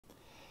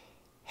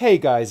Hey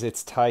guys,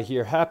 it's Ty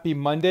here. Happy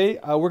Monday.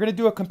 We're going to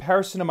do a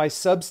comparison of my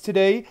subs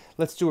today.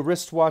 Let's do a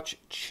wristwatch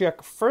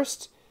check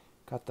first.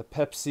 Got the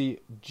Pepsi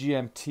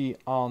GMT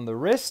on the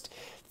wrist.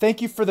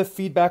 Thank you for the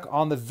feedback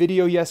on the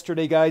video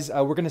yesterday, guys.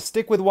 We're going to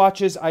stick with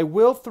watches. I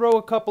will throw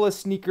a couple of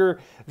sneaker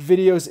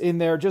videos in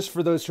there just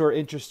for those who are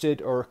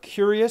interested or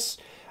curious.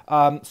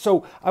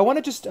 So I want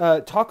to just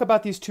talk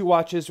about these two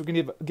watches. We're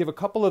going to give a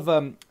couple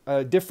of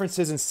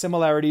differences and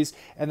similarities,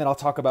 and then I'll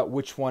talk about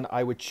which one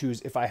I would choose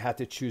if I had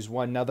to choose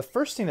one. Now, the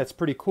first thing that's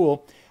pretty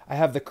cool, I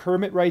have the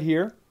Kermit right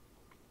here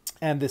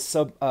and this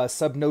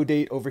sub no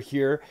date over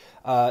here.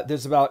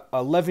 There's about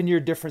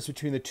 11-year difference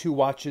between the two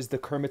watches. The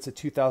Kermit's a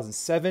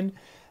 2007.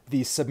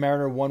 The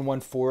Submariner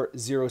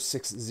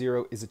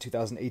 114060 is a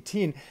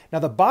 2018. Now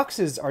the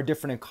boxes are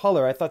different in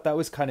color. I thought that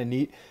was kind of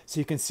neat. So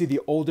you can see the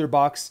older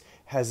box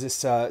has this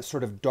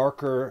sort of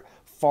darker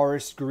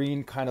forest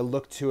green kind of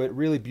look to it,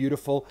 really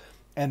beautiful.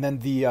 And then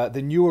the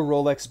newer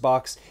Rolex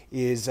box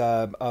is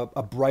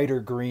a brighter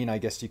green, I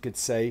guess you could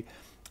say.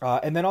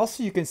 And then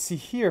also you can see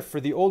here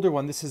for the older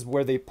one, this is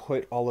where they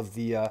put all of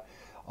the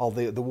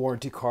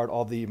warranty card,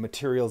 all the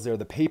materials there,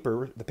 the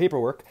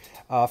paperwork.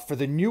 For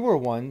the newer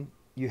one,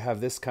 you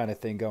have this kind of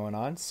thing going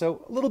on.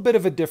 So a little bit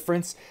of a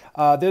difference.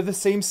 They're the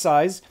same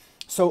size.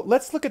 So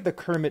let's look at the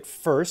Kermit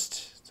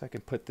first. So I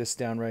can put this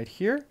down right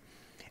here.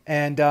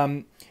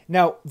 And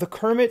now the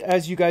Kermit,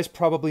 as you guys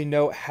probably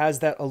know, has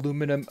that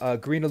aluminum,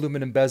 green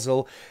aluminum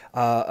bezel.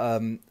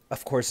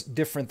 Of course,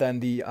 different than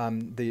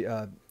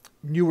the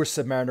newer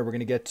Submariner we're going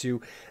to get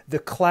to. The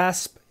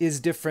clasp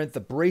is different. The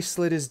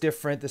bracelet is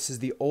different. This is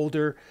the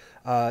older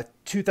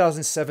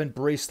 2007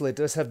 bracelet.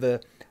 It does have the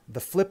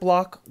flip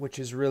lock, which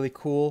is really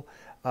cool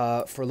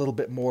for a little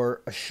bit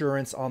more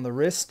assurance on the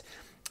wrist.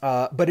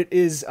 But it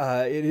is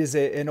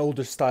an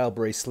older style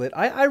bracelet.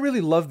 I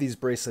really love these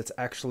bracelets,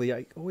 actually.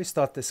 I always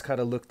thought this kind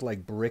of looked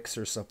like bricks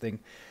or something.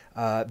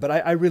 But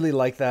I really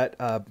like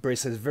that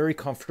bracelet. It's very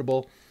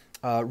comfortable.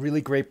 Really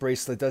great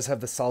bracelet. It does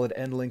have the solid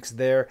end links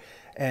there.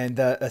 And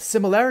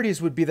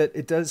similarities would be that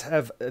it does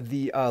have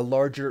the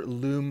larger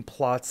lume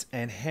plots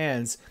and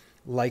hands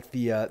like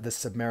the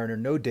Submariner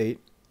no date.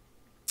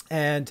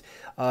 And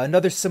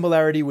another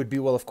similarity would be,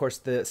 well, of course,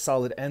 the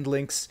solid end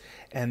links,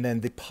 and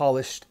then the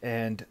polished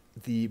and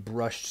the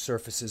brushed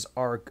surfaces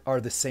are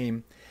the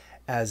same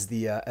as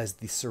the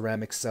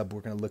ceramic sub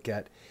we're going to look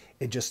at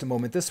in just a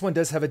moment. This one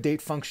does have a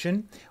date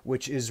function,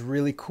 which is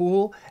really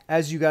cool.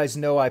 As you guys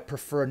know, I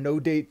prefer no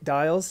date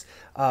dials,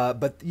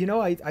 but you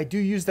know, I do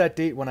use that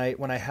date when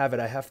I have it,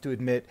 I have to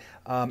admit,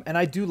 and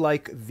I do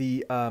like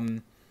the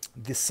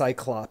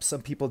Cyclops.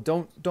 Some people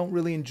don't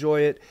really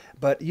enjoy it,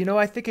 but you know,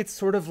 I think it's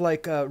sort of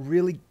like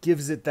really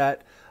gives it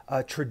that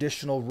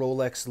traditional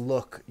Rolex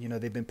look. You know,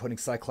 they've been putting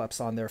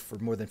Cyclops on there for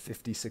more than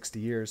 50, 60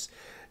 years.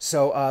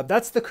 So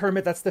that's the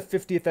Kermit. That's the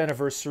 50th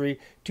anniversary,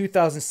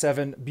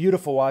 2007.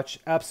 Beautiful watch.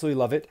 Absolutely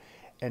love it.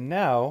 And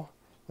now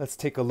let's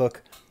take a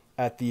look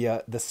at the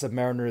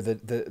Submariner,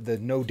 the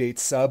no date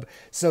sub.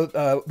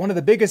 So one of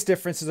the biggest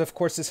differences, of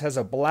course, this has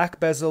a black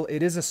bezel.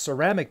 It is a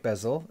ceramic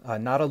bezel,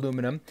 not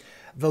aluminum.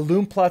 The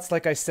lume plots,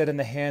 like I said, in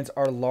the hands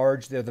are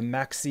large. They're the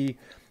maxi.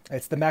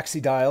 It's the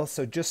maxi dial,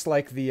 so just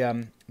like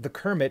the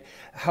Kermit.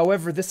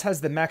 However, this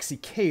has the maxi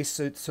case,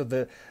 so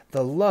the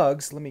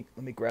lugs. Let me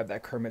grab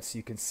that Kermit so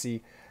you can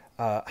see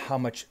how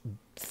much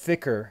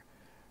thicker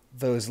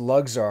those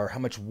lugs are, how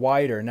much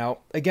wider. Now,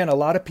 again, a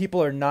lot of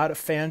people are not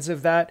fans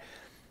of that.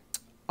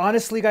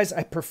 Honestly, guys,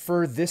 I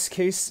prefer this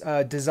case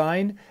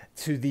design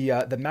to the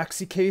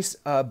maxi case,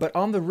 but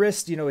on the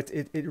wrist, you know,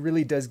 it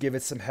really does give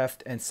it some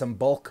heft and some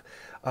bulk,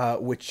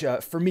 which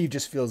for me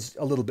just feels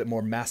a little bit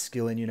more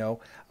masculine, you know,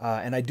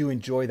 and I do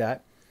enjoy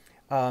that.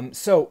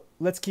 So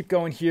let's keep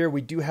going here.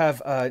 We do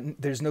have,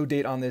 there's no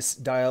date on this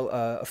dial,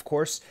 of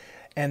course.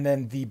 And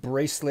then the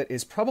bracelet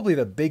is probably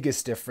the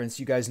biggest difference.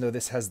 You guys know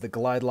this has the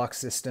glide lock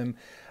system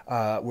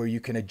where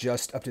you can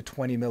adjust up to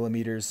 20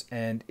 millimeters,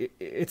 and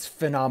it's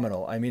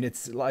phenomenal. I mean,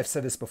 I've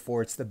said this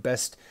before, it's the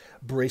best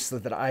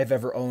bracelet that I've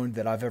ever owned,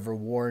 that I've ever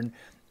worn.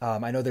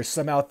 I know there's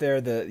some out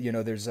there that, you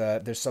know,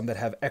 there's some that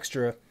have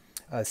extra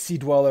Sea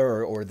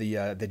Dweller or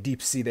the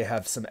Deep Sea. They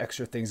have some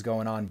extra things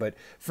going on, but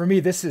for me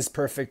this is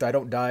perfect. I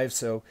don't dive,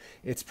 so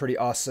it's pretty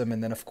awesome.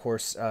 And then of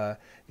course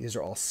these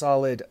are all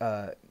solid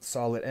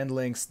end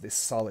links, this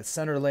solid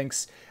center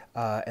links,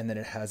 and then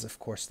it has of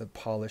course the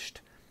polished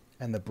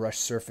and the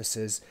brushed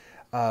surfaces.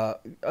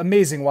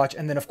 Amazing watch.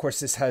 And then of course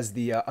this has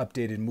the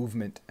updated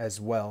movement as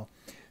well.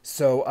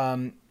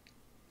 So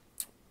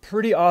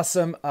pretty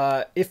awesome.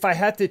 If I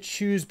had to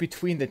choose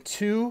between the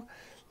two,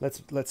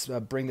 let's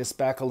bring this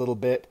back a little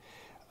bit.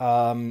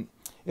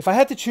 If I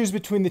had to choose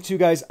between the two,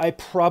 guys, I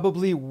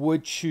probably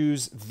would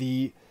choose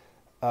the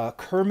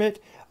Kermit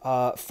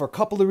for a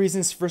couple of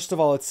reasons. First of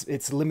all,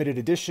 it's limited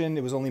edition.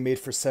 It was only made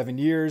for 7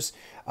 years.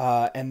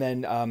 And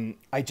then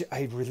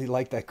I really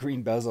like that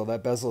green bezel.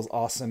 That bezel is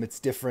awesome. It's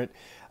different.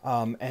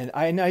 And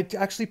I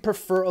actually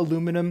prefer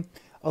aluminum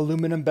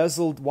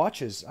bezeled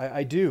watches.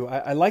 I do.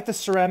 I like the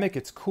ceramic.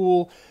 It's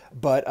cool.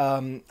 But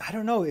I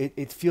don't know.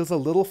 It feels a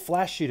little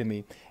flashy to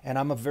me. And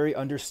I'm a very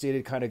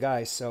understated kind of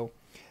guy. So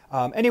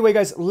Anyway,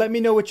 guys, let me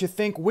know what you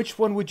think. Which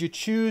one would you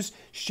choose?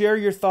 Share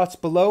your thoughts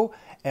below,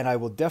 and I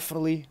will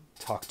definitely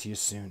talk to you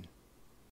soon.